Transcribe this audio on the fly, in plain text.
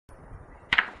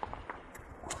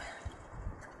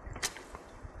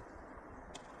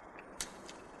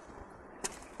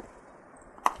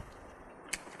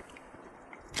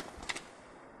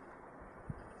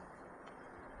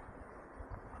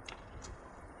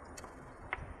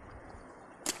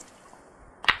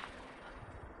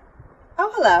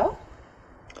Oh, hello.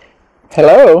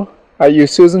 Hello, are you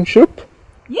Susan Shup?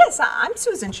 Yes, I'm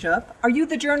Susan Shup. Are you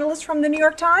the journalist from the New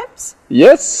York Times?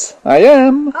 Yes, I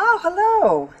am. Oh,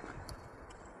 hello.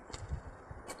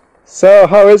 So,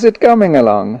 how is it coming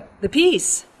along? The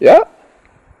piece. Yeah?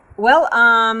 Well,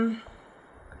 I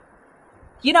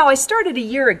started a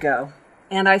year ago,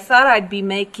 and I thought I'd be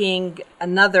making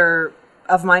another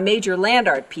of my major land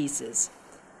art pieces.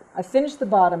 I finished the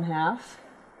bottom half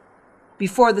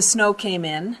before the snow came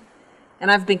in, and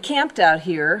I've been camped out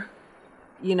here,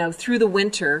 through the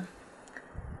winter.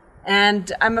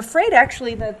 And I'm afraid,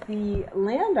 actually, that the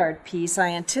land art piece I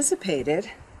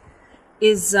anticipated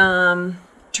is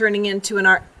turning into an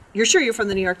art... You're sure you're from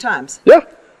the New York Times? Yeah.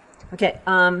 Okay.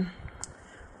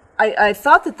 I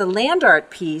thought that the land art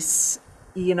piece,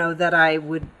 that I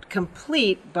would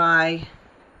complete by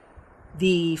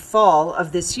the fall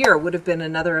of this year would have been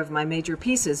another of my major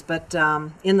pieces, but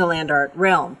in the land art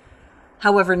realm.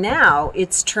 However, now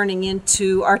it's turning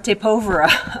into Arte Povera.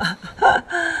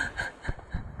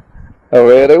 Oh,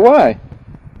 really? Why?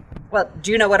 Well,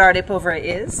 do you know what Arte Povera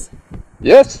is?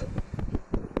 Yes.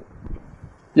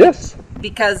 Yes.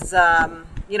 Because,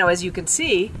 as you can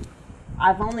see,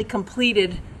 I've only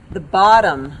completed the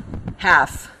bottom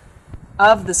half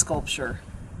of the sculpture,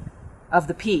 of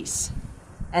the piece.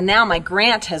 And now my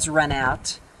grant has run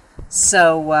out,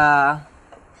 so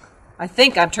I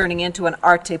think I'm turning into an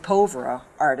Arte Povera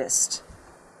artist.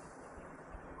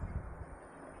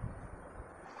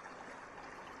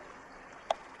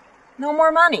 No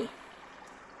more money.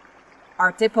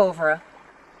 Arte Povera.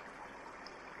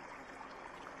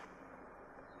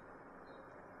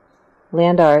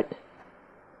 Land art.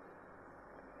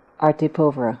 Arte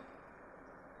Povera.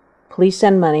 Please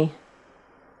send money.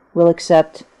 We'll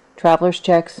accept traveler's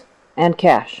checks and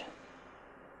cash.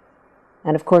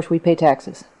 And of course we pay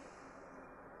taxes.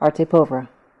 Arte Povera.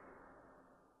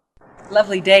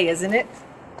 Lovely day, isn't it?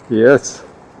 Yes.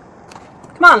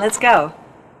 Come on, let's go.